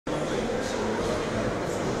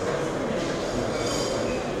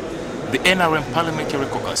The NRM Parliamentary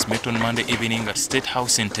Caucus met on Monday evening at State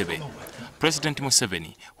House in Entebbe. President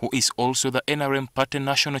Museveni, who is also the NRM Party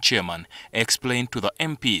National Chairman, explained to the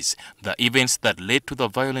MPs the events that led to the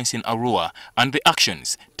violence in Arua and the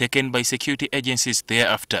actions taken by security agencies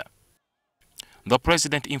thereafter. The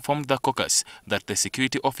president informed the caucus that the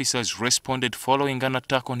security officers responded following an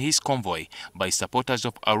attack on his convoy by supporters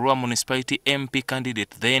of Arua Municipality MP candidate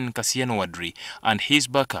then Kasiyano Wadri and his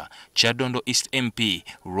backer, Chadondo East MP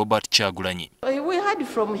Robert Chagulanyi. We heard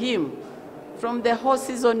from him, from the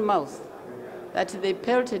horse's own mouth, that they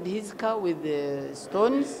pelted his car with the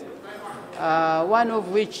stones, one of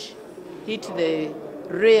which hit the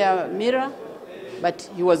rear mirror, but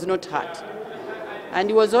he was not hurt. And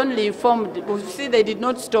he was only informed, you see, they did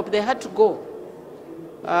not stop, they had to go.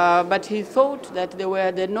 But he thought that they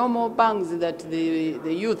were the normal bangs that the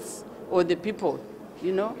youths or the people,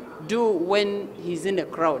 do when he's in a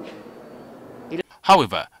crowd.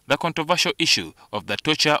 However, the controversial issue of the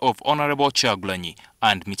torture of Honorable Chagulanyi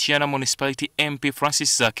and Michiana Municipality MP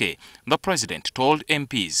Francis Zake, the president told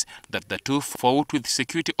MPs that the two fought with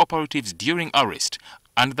security operatives during arrest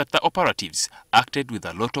and that the operatives acted with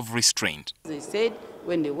a lot of restraint. They said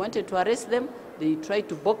when they wanted to arrest them, they tried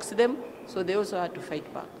to box them, so they also had to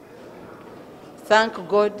fight back. Thank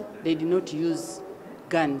God they did not use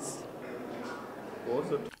guns.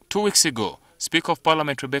 2 weeks ago, Speaker of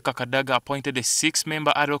Parliament Rebecca Kadaga appointed a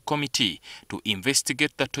 6-member ad hoc committee to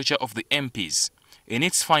investigate the torture of the MPs. In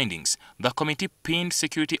its findings, the committee pinned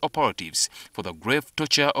security operatives for the grave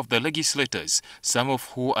torture of the legislators, some of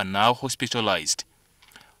who are now hospitalized.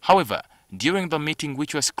 However, during the meeting,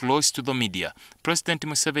 which was closed to the media, President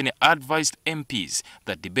Museveni advised MPs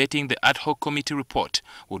that debating the ad hoc committee report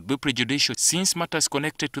would be prejudicial since matters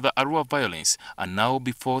connected to the Arua violence are now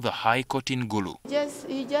before the High Court in Gulu.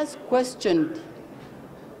 He just questioned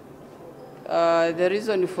the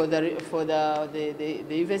reason for the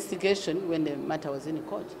investigation when the matter was in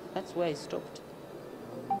court. That's why he stopped.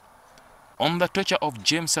 On the torture of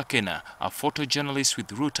James Akena, a photojournalist with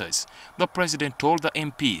Reuters, the president told the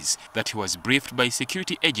MPs that he was briefed by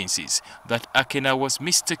security agencies that Akena was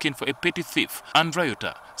mistaken for a petty thief and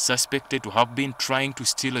rioter suspected to have been trying to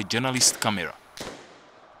steal a journalist's camera.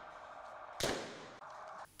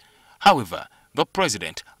 However, the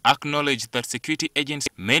president acknowledged that security agencies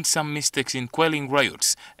made some mistakes in quelling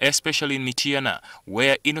riots, especially in Michiana,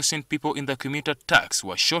 where innocent people in the commuter tax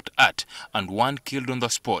were shot at and one killed on the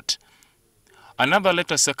spot. Another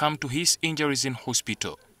later succumbed to his injuries in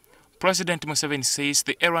hospital. President Museveni says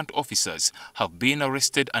the errant officers have been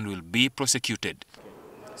arrested and will be prosecuted.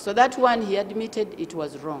 So that one, he admitted it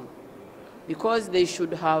was wrong, because they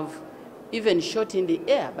should have even shot in the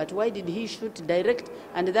air. But why did he shoot direct?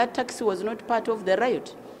 And that taxi was not part of the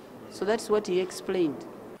riot. So that's what he explained.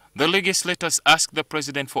 The legislators asked the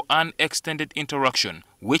president for an extended interaction,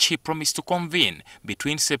 which he promised to convene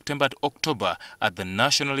between September and October at the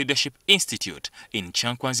National Leadership Institute in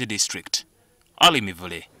Chankwanzi District. Ali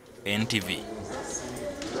Mivule, NTV.